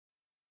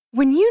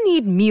When you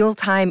need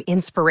mealtime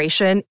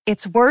inspiration,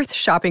 it's worth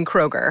shopping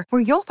Kroger,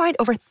 where you'll find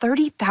over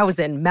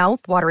 30,000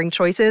 mouth-watering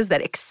choices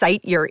that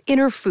excite your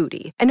inner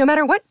foodie. And no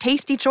matter what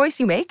tasty choice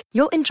you make,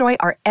 you'll enjoy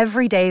our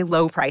everyday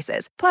low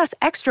prices, plus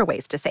extra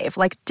ways to save,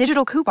 like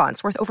digital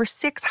coupons worth over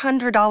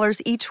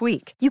 $600 each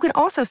week. You can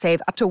also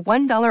save up to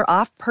 $1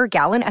 off per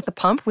gallon at the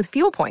pump with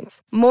fuel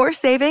points. More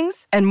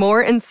savings and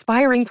more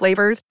inspiring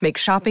flavors make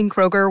shopping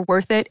Kroger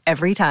worth it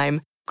every time.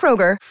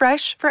 Kroger,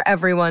 fresh for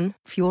everyone.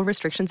 Fuel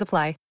restrictions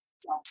apply.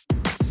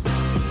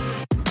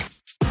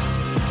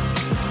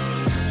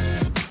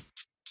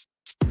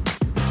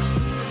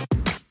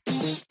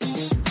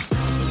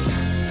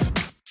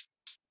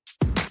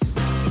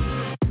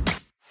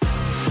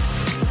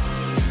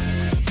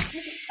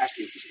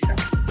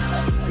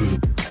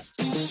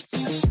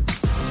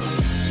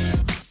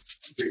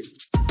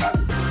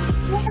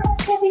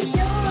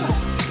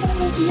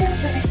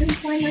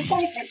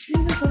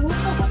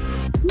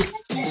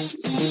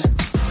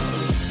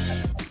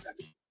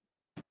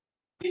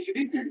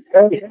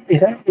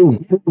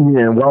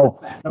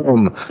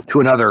 Welcome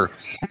to another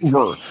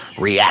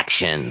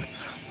Overreaction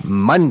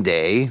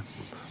Monday,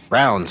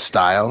 Brown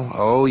style.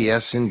 Oh,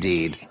 yes,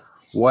 indeed.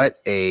 What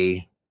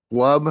a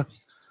flub,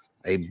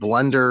 a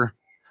blunder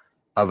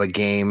of a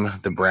game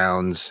the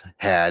Browns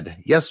had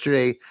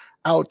yesterday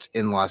out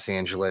in Los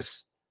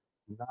Angeles.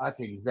 Not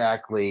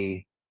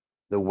exactly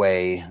the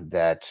way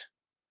that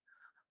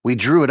we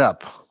drew it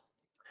up.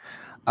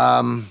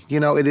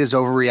 It is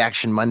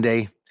Overreaction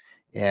Monday.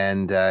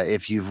 And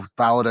if you've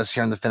followed us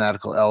here on the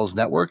Fanatical L's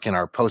Network and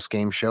our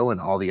post-game show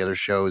and all the other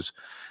shows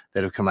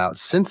that have come out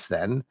since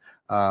then,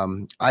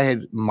 I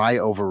had my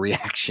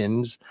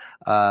overreactions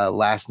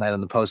last night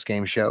on the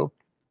post-game show.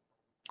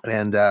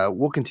 And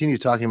we'll continue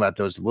talking about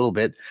those a little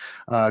bit.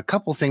 A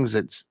couple things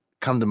that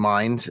come to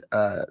mind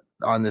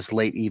on this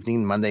late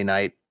evening, Monday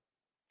night,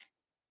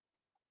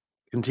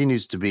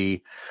 continues to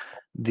be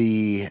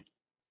the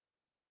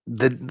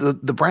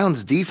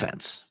Browns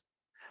defense.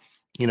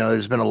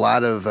 There's been a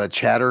lot of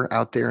chatter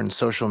out there in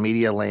social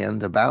media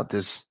land about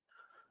this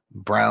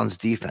Browns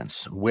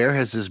defense. Where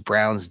has this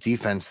Browns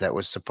defense that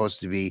was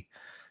supposed to be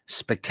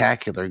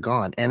spectacular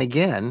gone? And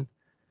again,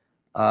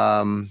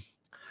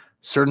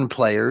 certain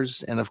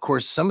players, and of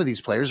course, some of these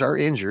players are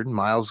injured.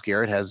 Myles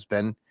Garrett has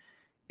been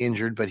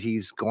injured, but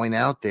he's going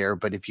out there.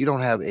 But if you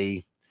don't have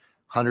a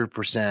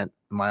 100%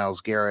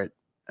 Myles Garrett,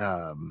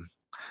 I'm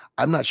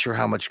not sure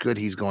how much good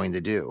he's going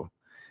to do.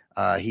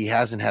 He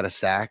hasn't had a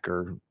sack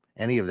or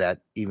any of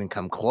that even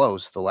come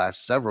close the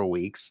last several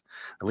weeks,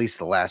 at least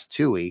the last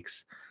 2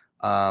 weeks.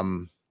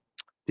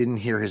 Didn't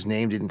hear his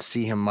name, didn't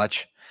see him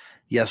much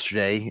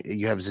yesterday.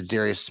 You have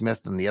Zadarius Smith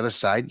on the other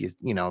side.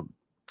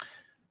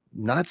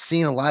 Not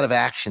seeing a lot of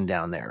action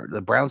down there.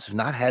 The Browns have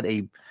not had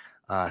a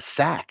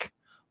sack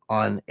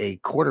on a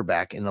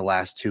quarterback in the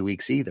last 2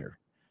 weeks either.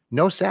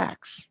 No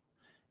sacks.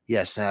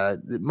 Yes,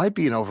 it might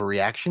be an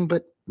overreaction,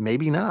 but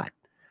maybe not.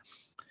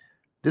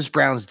 This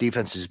Browns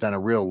defense has been a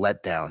real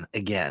letdown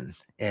again.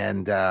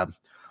 And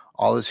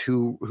all this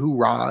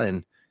hoorah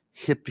and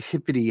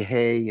hippity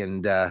hey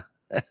and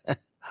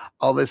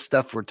all this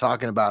stuff we're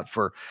talking about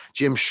for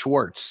Jim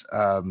Schwartz.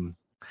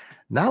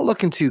 Not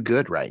looking too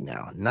good right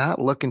now.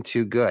 Not looking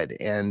too good.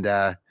 And,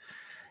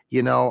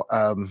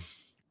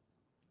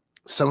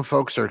 some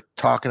folks are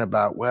talking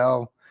about,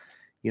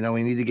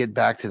 we need to get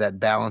back to that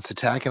balanced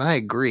attack. And I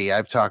agree.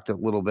 I've talked a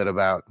little bit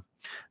about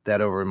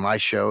that over in my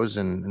shows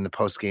and in the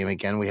post game.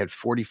 Again, we had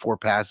 44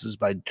 passes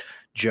by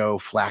Joe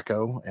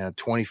Flacco and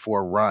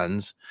 24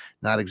 runs,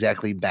 not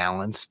exactly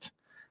balanced.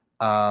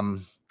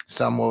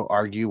 Some will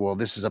argue, well,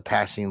 this is a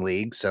passing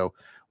league, so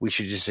we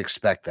should just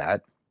expect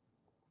that.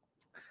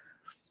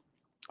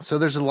 So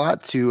there's a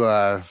lot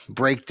to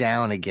break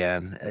down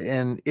again,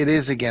 and it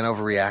is, again,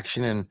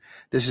 overreaction, and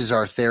this is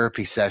our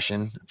therapy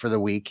session for the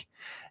week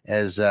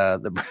as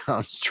the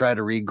Browns try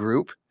to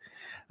regroup.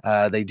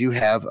 They do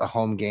have a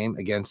home game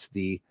against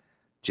the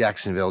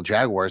Jacksonville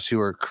Jaguars, who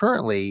are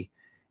currently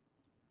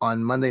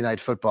on Monday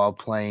Night Football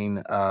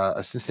playing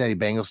a Cincinnati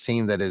Bengals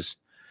team that is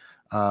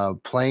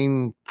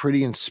playing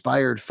pretty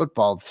inspired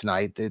football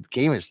tonight. The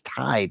game is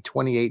tied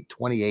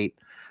 28-28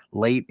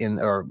 late in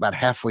or about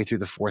halfway through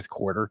the fourth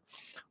quarter.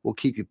 We'll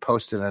keep you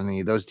posted on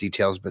any of those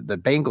details, but the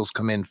Bengals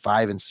come in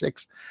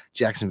 5-6.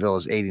 Jacksonville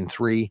is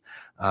 8-3.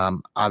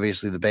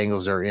 Obviously, the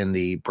Bengals are in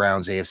the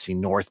Browns AFC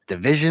North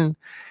division,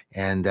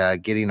 and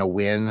getting a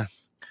win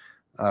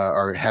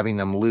or having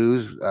them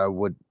lose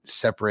would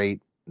separate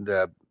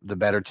the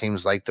better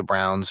teams like the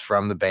Browns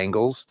from the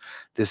Bengals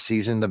this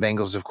season. The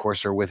Bengals, of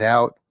course, are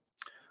without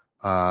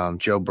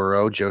Joe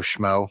Burrow, Joe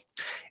Schmo.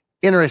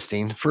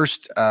 Interesting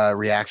first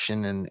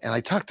reaction, and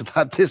I talked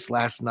about this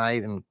last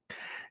night and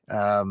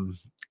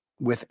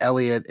with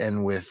Elliot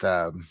and with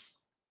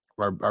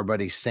our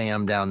buddy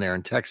Sam down there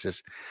in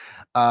Texas.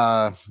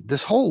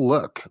 This whole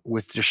look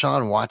with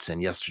Deshaun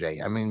Watson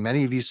yesterday. I mean,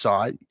 many of you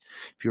saw it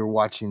if you were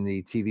watching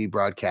the TV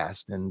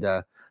broadcast, and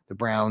the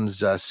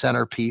Browns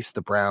centerpiece,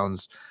 the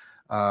Browns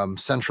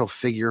central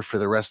figure for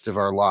the rest of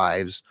our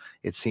lives,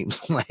 it seems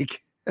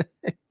like.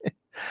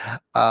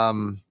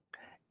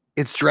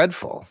 It's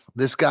dreadful.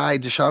 This guy,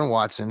 Deshaun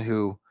Watson,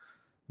 who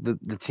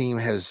the team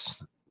has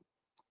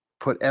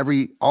put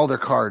all their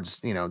cards,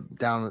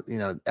 down,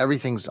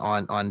 everything's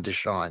on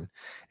Deshaun,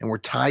 and we're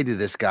tied to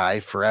this guy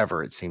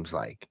forever, it seems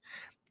like.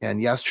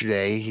 And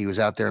yesterday he was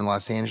out there in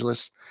Los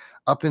Angeles,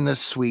 up in the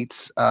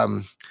suites.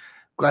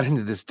 Got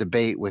into this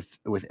debate with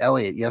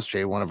Elliot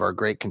yesterday, one of our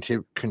great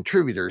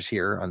contributors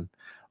here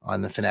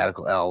on the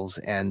Fanatical Elves,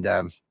 and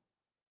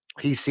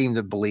he seemed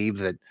to believe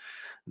that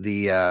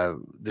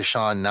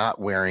Deshaun not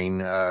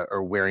wearing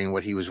or wearing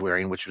what he was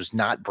wearing, which was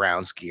not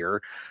Browns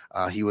gear.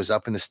 He was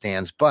up in the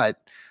stands, but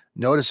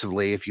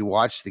noticeably, if you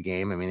watch the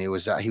game, I mean, he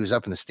was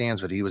up in the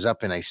stands, but he was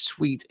up in a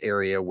suite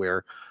area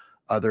where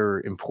other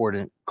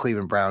important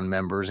Cleveland Brown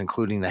members,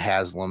 including the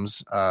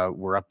Haslams,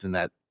 were up in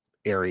that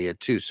area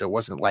too. So it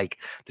wasn't like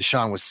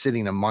Deshaun was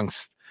sitting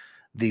amongst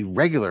the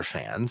regular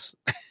fans.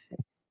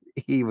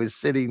 He was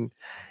sitting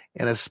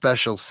in a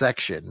special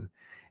section.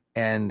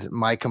 And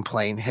my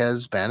complaint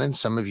has been, and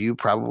some of you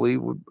probably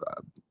would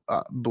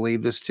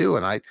believe this too,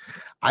 and I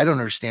don't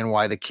understand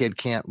why the kid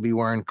can't be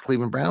wearing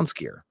Cleveland Browns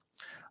gear.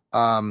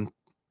 And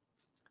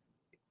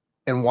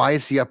why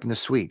is he up in the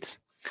suites?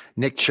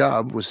 Nick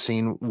Chubb was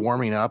seen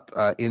warming up,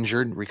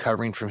 injured,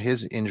 recovering from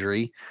his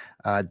injury,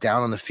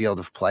 down on the field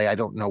of play. I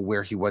don't know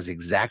where he was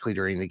exactly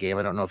during the game.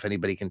 I don't know if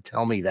anybody can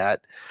tell me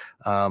that.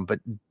 But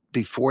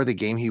before the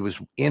game, he was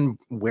in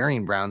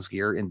wearing Browns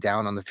gear and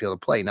down on the field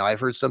of play. Now, I've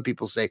heard some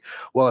people say,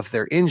 well, if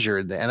they're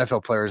injured, the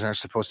NFL players aren't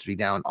supposed to be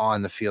down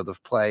on the field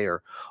of play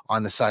or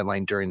on the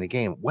sideline during the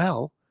game.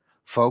 Well,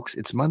 folks,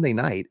 it's Monday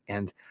night,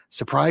 and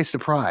surprise,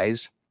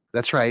 surprise,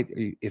 that's right.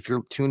 If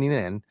you're tuning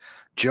in,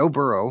 Joe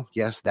Burrow,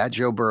 yes, that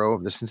Joe Burrow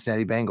of the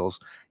Cincinnati Bengals,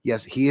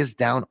 yes, he is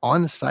down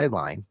on the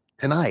sideline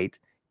tonight.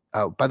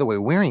 By the way,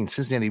 wearing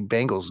Cincinnati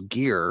Bengals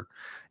gear,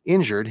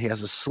 injured. He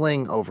has a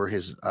sling over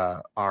his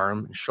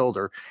arm and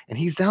shoulder, and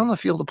he's down on the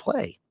field to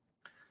play.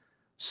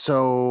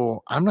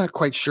 So I'm not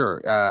quite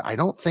sure. I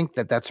don't think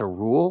that that's a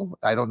rule.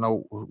 I don't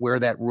know where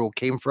that rule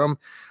came from.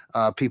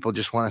 People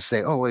just want to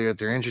say, oh, well, if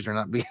they're injured, they're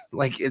not being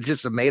like, it's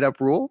just a made up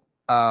rule.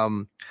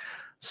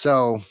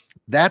 So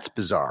that's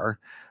bizarre.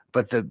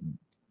 But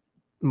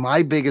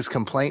my biggest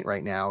complaint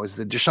right now is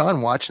that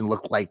Deshaun Watson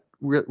looked like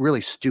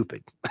really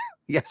stupid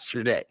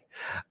yesterday.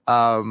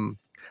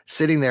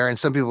 Sitting there, and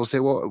some people say,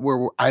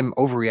 well, I'm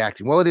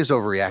overreacting. Well, it is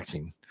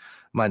overreacting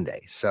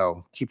Monday.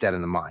 So keep that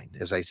in the mind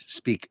as I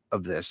speak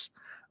of this.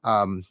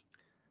 But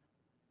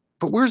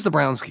where's the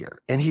Browns gear?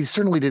 And he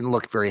certainly didn't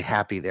look very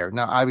happy there.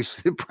 Now,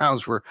 obviously, the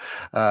Browns were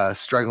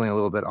struggling a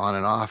little bit on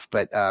and off,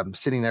 but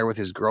sitting there with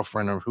his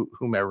girlfriend or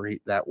whomever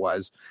that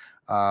was,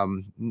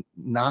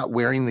 not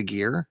wearing the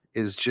gear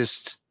is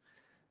just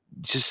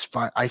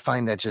fine. I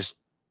find that just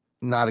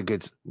not a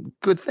good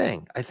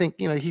thing. I think,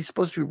 he's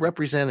supposed to be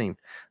representing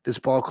this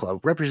ball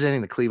club,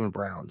 representing the Cleveland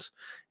Browns.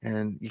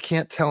 And you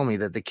can't tell me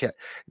that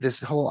this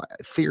whole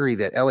theory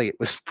that Elliot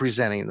was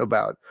presenting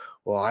about,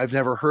 well, I've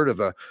never heard of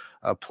a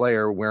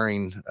player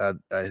wearing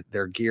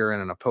their gear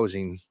in an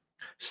opposing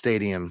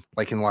stadium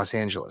like in Los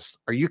Angeles.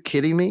 Are you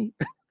kidding me?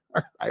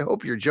 I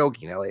hope you're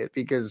joking, Elliot,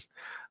 because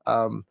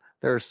there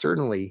are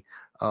certainly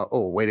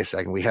wait a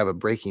second. We have a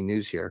breaking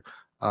news here.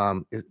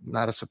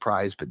 Not a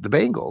surprise, but the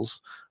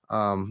Bengals,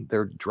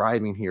 they're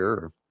driving here.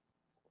 Or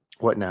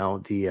what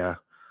now? The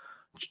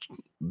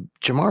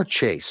Jamar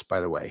Chase, by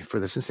the way, for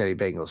the Cincinnati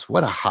Bengals.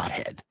 What a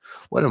hothead.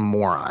 What a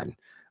moron.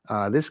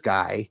 This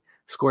guy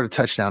scored a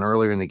touchdown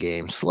earlier in the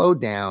game,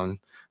 slowed down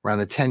around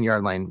the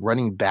 10-yard line,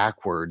 running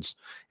backwards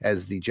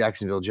as the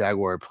Jacksonville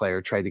Jaguar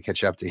player tried to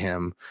catch up to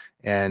him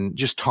and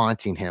just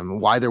taunting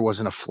him. Why there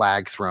wasn't a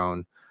flag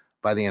thrown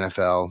by the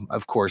NFL,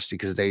 of course,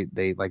 because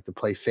they like to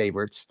play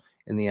favorites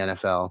in the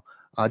NFL.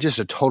 Just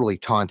a totally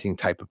taunting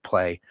type of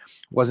play.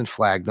 Wasn't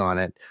flagged on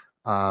it.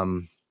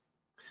 Don't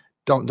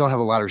have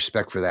a lot of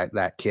respect for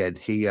that kid.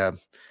 He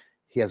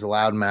has a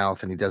loud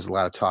mouth and he does a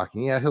lot of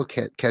talking. Yeah, he'll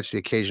catch the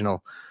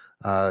occasional.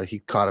 He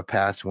caught a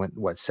pass,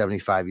 went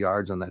 75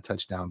 yards on that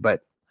touchdown.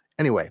 But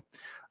anyway,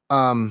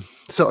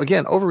 so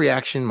again,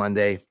 overreaction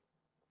Monday.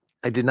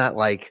 I did not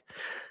like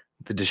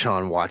the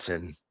Deshaun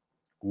Watson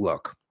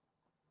look.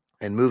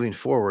 And moving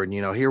forward,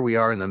 here we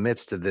are in the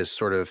midst of this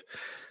sort of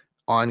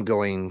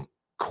ongoing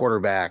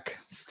quarterback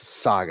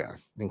saga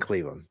in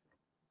Cleveland.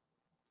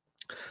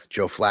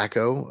 Joe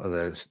Flacco,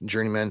 the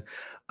journeyman,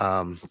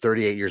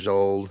 38 years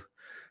old,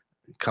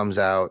 comes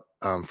out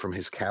from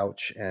his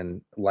couch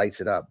and lights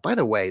it up. By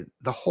the way,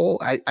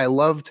 I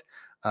loved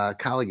a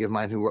colleague of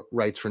mine who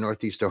writes for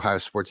Northeast Ohio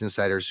Sports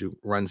Insiders, who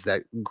runs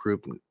that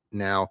group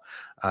now,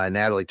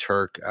 Natalie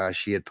Turk.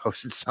 She had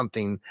posted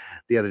something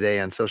the other day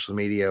on social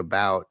media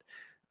about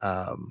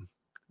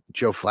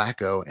Joe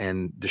Flacco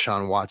and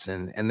Deshaun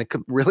Watson, and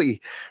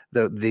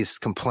this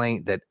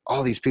complaint that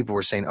all these people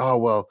were saying, oh,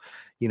 well,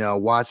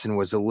 Watson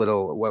was a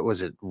little, what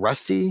was it,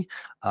 rusty?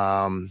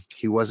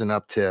 He wasn't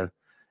up to,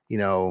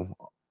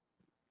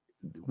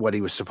 what he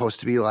was supposed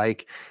to be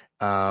like.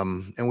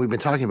 And we've been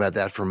talking about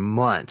that for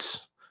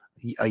months,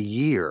 a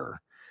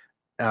year,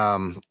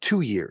 2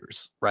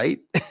 years, right?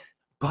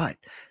 But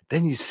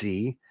then you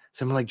see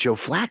someone like Joe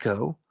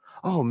Flacco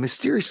Oh,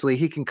 mysteriously,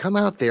 he can come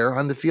out there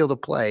on the field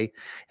of play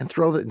and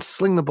throw and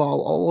sling the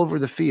ball all over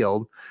the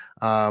field.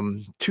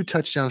 2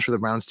 touchdowns for the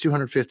Browns,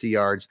 250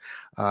 yards.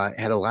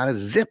 Had a lot of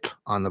zip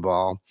on the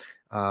ball.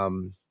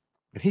 And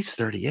he's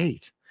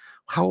 38.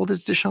 How old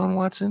is Deshaun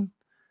Watson?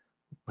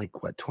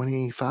 Like what,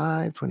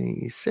 25,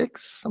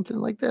 26, something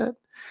like that?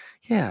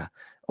 Yeah.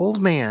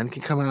 Old man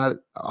can come out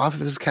off of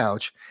his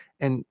couch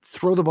and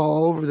throw the ball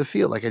all over the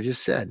field, like I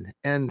just said.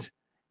 And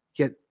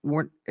yet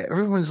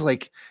everyone's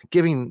like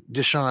giving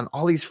Deshaun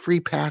all these free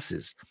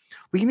passes.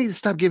 We need to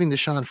stop giving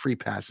Deshaun free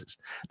passes.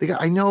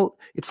 I know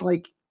it's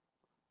like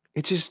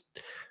it just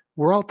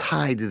we're all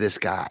tied to this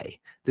guy.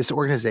 This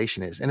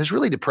organization is, and it's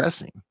really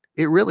depressing.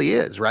 It really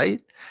is,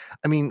 right?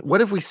 I mean, what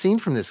have we seen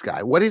from this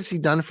guy? What has he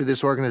done for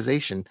this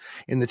organization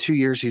in the 2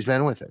 years he's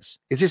been with us?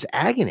 It's just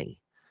agony.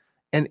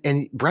 And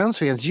Browns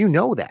fans, you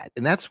know that.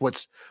 And that's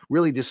what's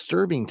really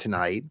disturbing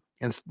tonight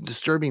and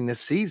disturbing this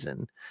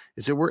season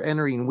is that we're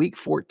entering week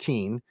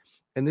 14.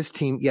 And this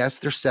team, yes,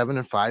 they're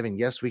 7-5. And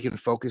yes, we can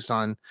focus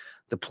on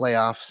the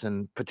playoffs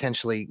and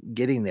potentially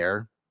getting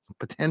there,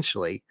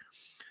 potentially.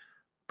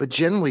 But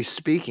generally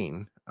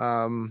speaking,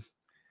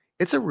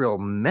 it's a real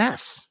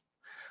mess.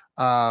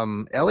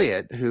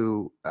 Elliot,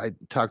 who I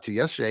talked to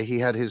yesterday, he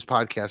had his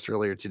podcast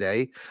earlier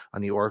today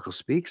on the Oracle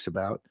Speaks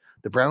about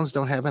the Browns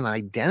don't have an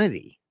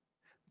identity.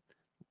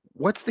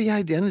 What's the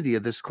identity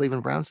of this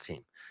Cleveland Browns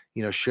team?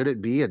 Should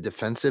it be a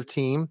defensive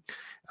team?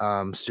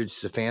 Should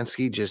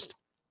Stefanski just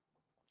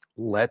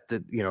let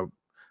the,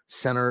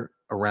 center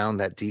around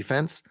that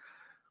defense?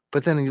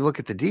 But then you look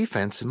at the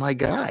defense, and my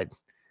God,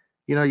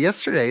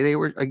 yesterday they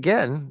were,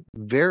 again,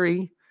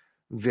 very,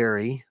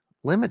 very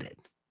limited.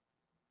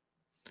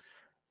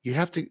 You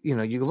have to,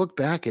 you look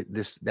back at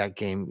that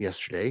game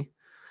yesterday,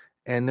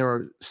 and there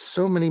were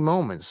so many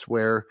moments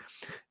where,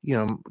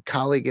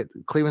 colleague at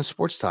Cleveland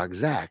Sports Talk,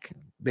 Zach,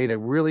 had a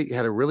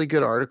really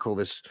good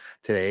article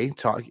today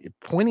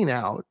pointing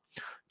out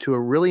to a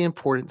really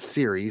important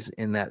series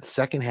in that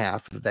second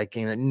half of that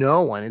game that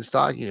no one is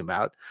talking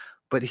about,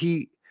 but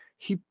he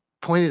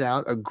pointed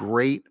out a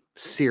great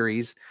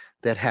series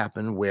that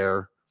happened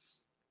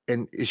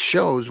and it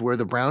shows where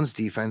the Browns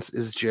defense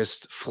is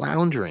just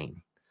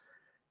floundering.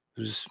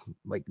 It was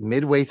like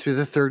midway through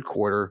the third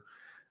quarter.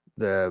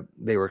 The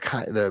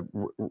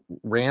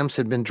Rams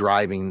had been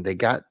driving. They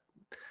got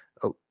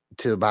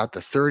to about the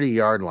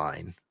 30-yard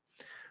line,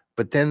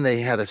 but then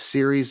they had a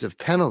series of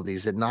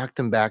penalties that knocked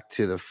them back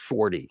to the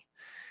 40,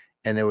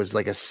 and there was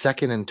like a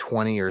 2nd and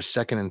 20 or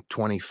 2nd and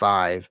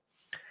 25,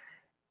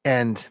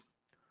 and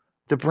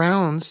the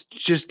Browns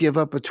just give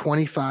up a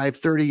 25,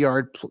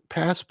 30-yard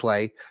pass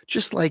play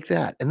just like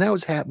that, and that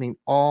was happening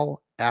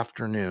all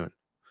afternoon,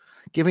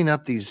 giving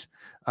up these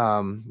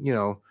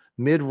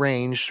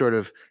mid-range sort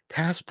of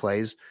pass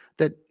plays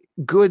that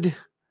good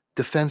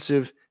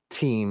defensive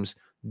teams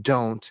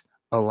don't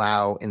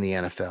allow in the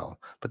NFL.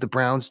 But the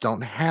Browns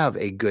don't have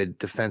a good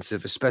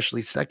defensive,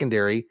 especially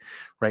secondary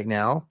right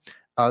now.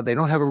 They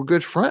don't have a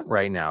good front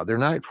right now. They're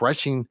not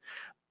rushing.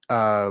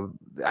 I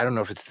don't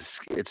know if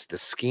it's the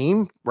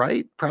scheme,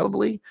 right?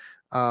 Probably.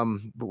 But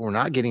we're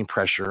not getting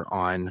pressure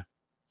on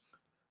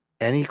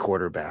any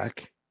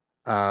quarterback.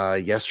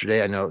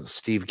 Yesterday, I know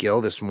Steve Gill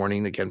this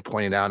morning again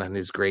pointed out on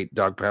his great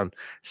Dog Pound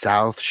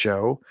South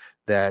show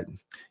that,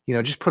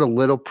 just put a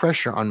little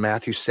pressure on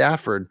Matthew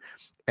Stafford,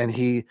 and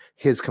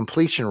his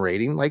completion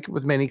rating, like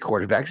with many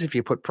quarterbacks, if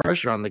you put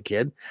pressure on the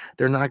kid,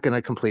 they're not going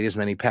to complete as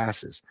many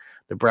passes.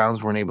 The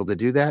Browns weren't able to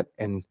do that,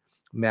 and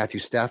Matthew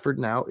Stafford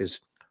now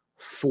is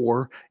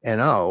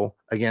 4-0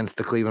 against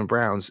the Cleveland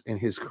Browns in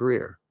his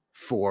career.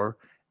 4-0.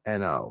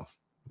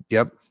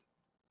 Yep.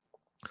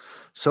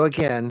 So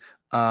again,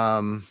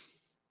 I'm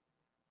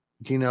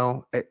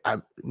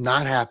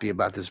not happy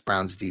about this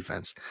Browns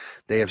defense.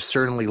 They have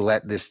certainly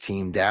let this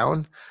team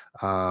down.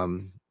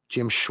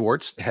 Jim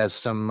Schwartz has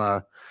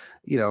some,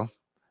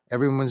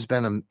 everyone's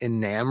been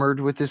enamored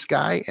with this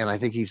guy, and I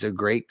think he's a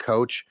great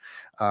coach.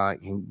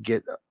 He can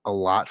get a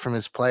lot from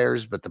his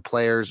players, but the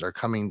players are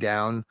coming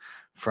down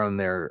from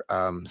their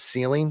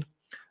ceiling.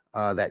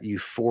 That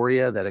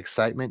euphoria, that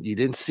excitement. You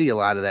didn't see a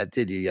lot of that,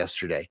 did you,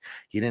 yesterday?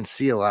 You didn't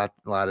see a lot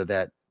of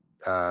that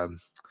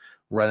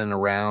running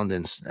around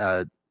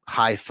and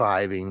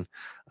high-fiving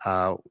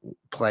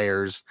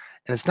players.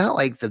 And it's not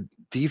like the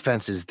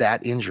defense is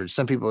that injured.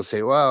 Some people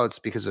say, well, it's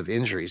because of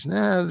injuries.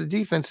 No, the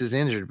defense is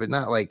injured, but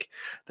not like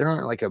there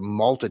aren't like a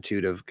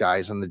multitude of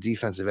guys on the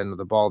defensive end of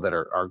the ball that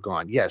are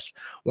gone. Yes,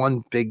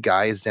 one big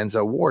guy is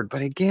Denzel Ward.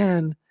 But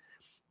again,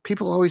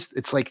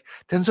 it's like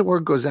Denzel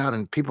Ward goes out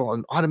and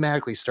people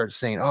automatically start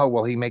saying, oh,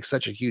 well, he makes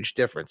such a huge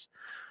difference.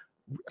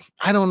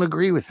 I don't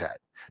agree with that.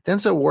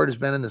 Denzel Ward has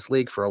been in this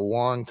league for a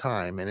long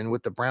time and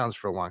with the Browns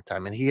for a long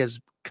time, and he has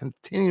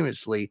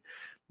continuously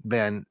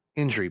been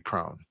injury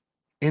prone.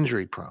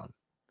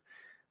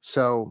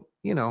 So,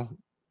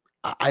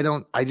 I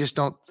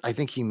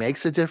think he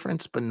makes a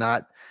difference, but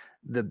not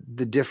the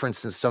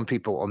difference that some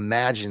people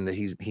imagine that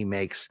he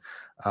makes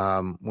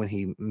when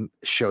he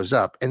shows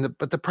up.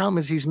 But the problem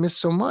is he's missed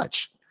so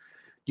much.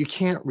 You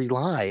can't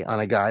rely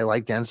on a guy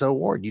like Denzel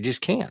Ward. You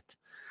just can't.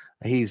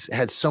 He's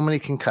had so many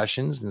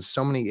concussions and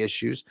so many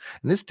issues,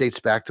 and this dates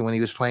back to when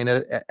he was playing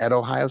at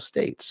Ohio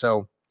State.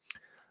 So,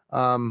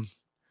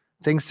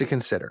 things to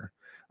consider.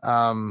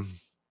 I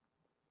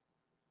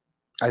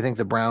think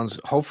the Browns,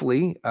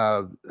 hopefully,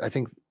 I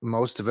think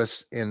most of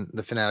us in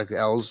the Fanatic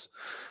L's,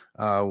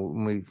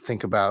 when we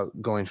think about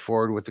going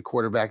forward with the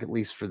quarterback, at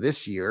least for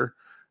this year,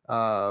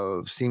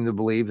 seem to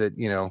believe that,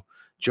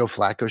 Joe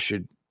Flacco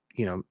should,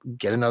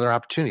 get another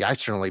opportunity. I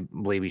certainly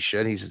believe he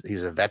should.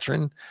 He's a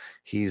veteran.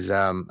 He's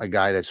a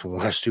guy that's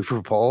won a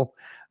Super Bowl.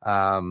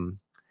 Um,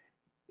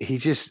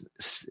 he's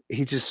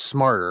just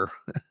smarter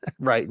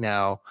right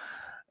now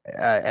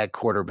at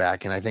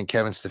quarterback, and I think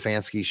Kevin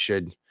Stefanski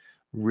should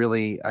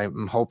really.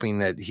 I'm hoping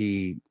that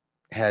he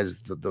has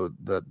the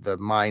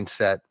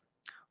mindset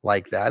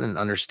like that and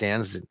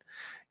understands that,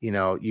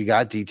 you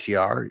got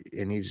DTR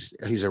and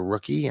he's a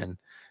rookie and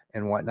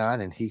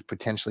whatnot, and he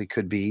potentially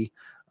could be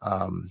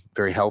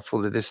very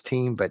helpful to this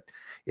team. But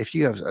if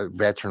you have a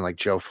veteran like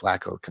Joe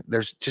Flacco,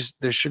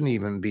 there shouldn't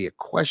even be a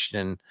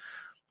question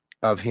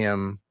of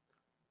him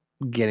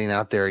getting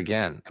out there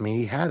again. I mean,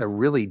 he had a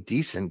really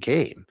decent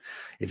game.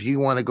 If you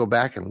want to go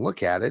back and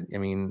look at it, I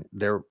mean,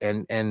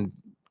 and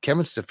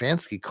Kevin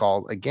Stefanski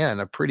called again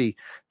a pretty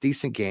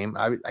decent game.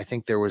 I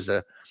think there was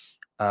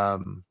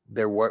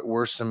there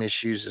were some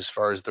issues as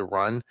far as the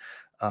run.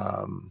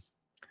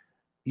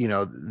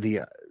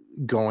 The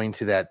going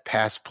to that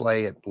pass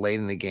play late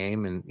in the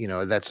game, and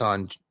that's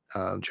on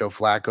Joe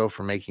Flacco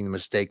for making the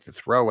mistake to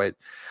throw it.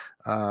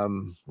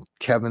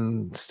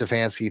 Kevin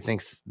Stefanski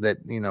thinks that,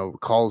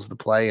 calls the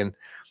play and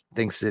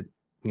thinks that,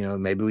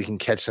 maybe we can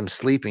catch some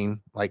sleeping.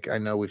 Like, I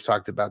know we've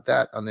talked about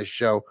that on this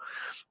show.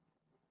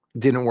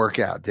 Didn't work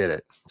out, did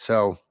it?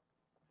 So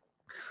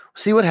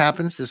see what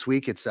happens this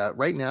week. It's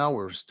right now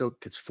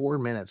it's 4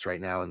 minutes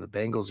right now, and the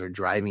Bengals are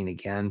driving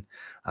again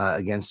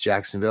against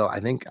Jacksonville. I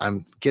think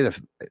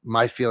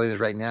my feeling is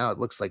right now it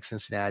looks like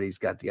Cincinnati's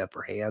got the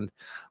upper hand,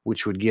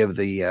 which would give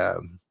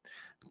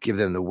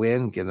them the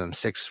win, give them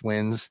 6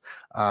 wins,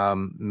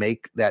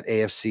 make that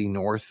AFC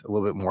North a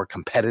little bit more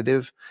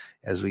competitive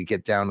as we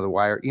get down to the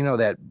wire.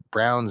 That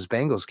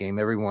Browns-Bengals game,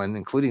 everyone,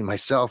 including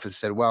myself, has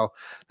said, well,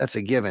 that's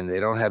a given. They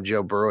don't have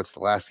Joe Burrow. It's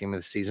the last game of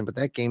the season, but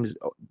that game is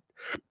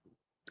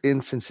in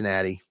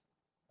Cincinnati,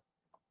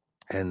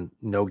 and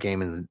no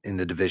game in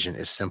the division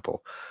is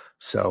simple.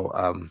 So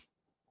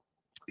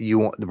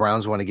the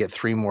Browns want to get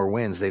 3 more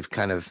wins. They've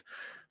kind of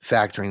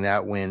factoring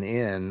that win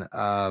in.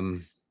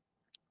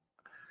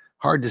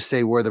 Hard to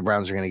say where the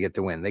Browns are going to get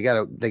the win. They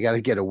got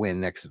to get a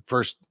win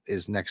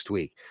next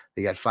week.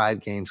 They got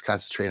 5 games.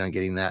 Concentrate on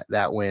getting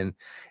that win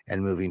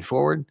and moving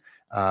forward.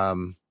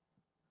 And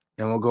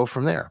we'll go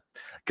from there.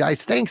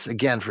 Guys, thanks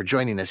again for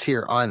joining us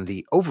here on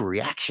the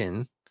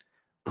Overreaction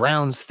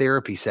Browns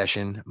Therapy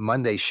Session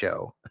Monday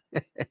show.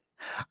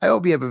 I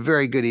hope you have a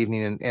very good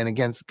evening. And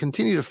again,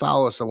 continue to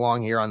follow us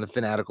along here on the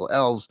Fanatical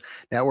Elves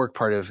Network,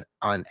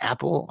 on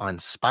Apple, on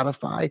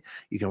Spotify.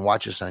 You can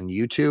watch us on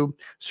YouTube.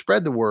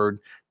 Spread the word.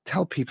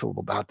 Tell people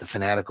about the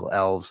Fanatical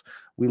Elves.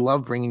 We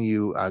love bringing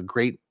you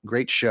great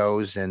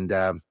shows. And,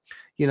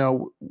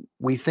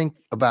 we think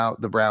about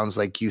the Browns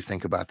like you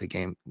think about the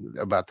game,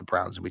 about the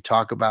Browns. We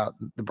talk about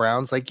the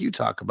Browns like you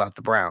talk about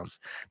the Browns.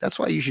 That's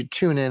why you should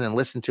tune in and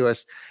listen to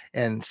us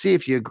and see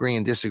if you agree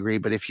and disagree.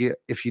 But if you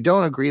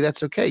don't agree,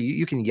 that's okay.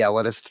 You can yell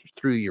at us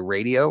through your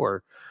radio,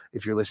 or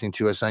if you're listening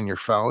to us on your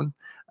phone.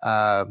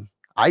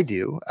 I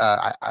do.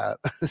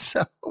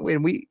 So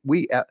when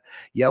we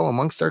yell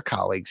amongst our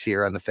colleagues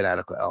here on the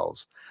Fanatical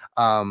Elves,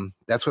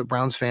 that's what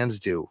Browns fans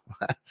do.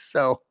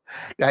 So,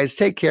 guys,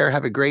 take care.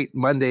 Have a great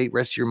Monday.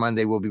 Rest of your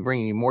Monday. We'll be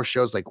bringing you more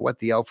shows like What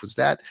the Elf Was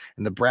That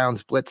and the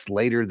Browns Blitz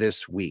later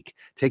this week.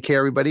 Take care,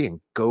 everybody, and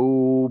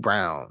go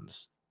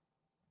Browns.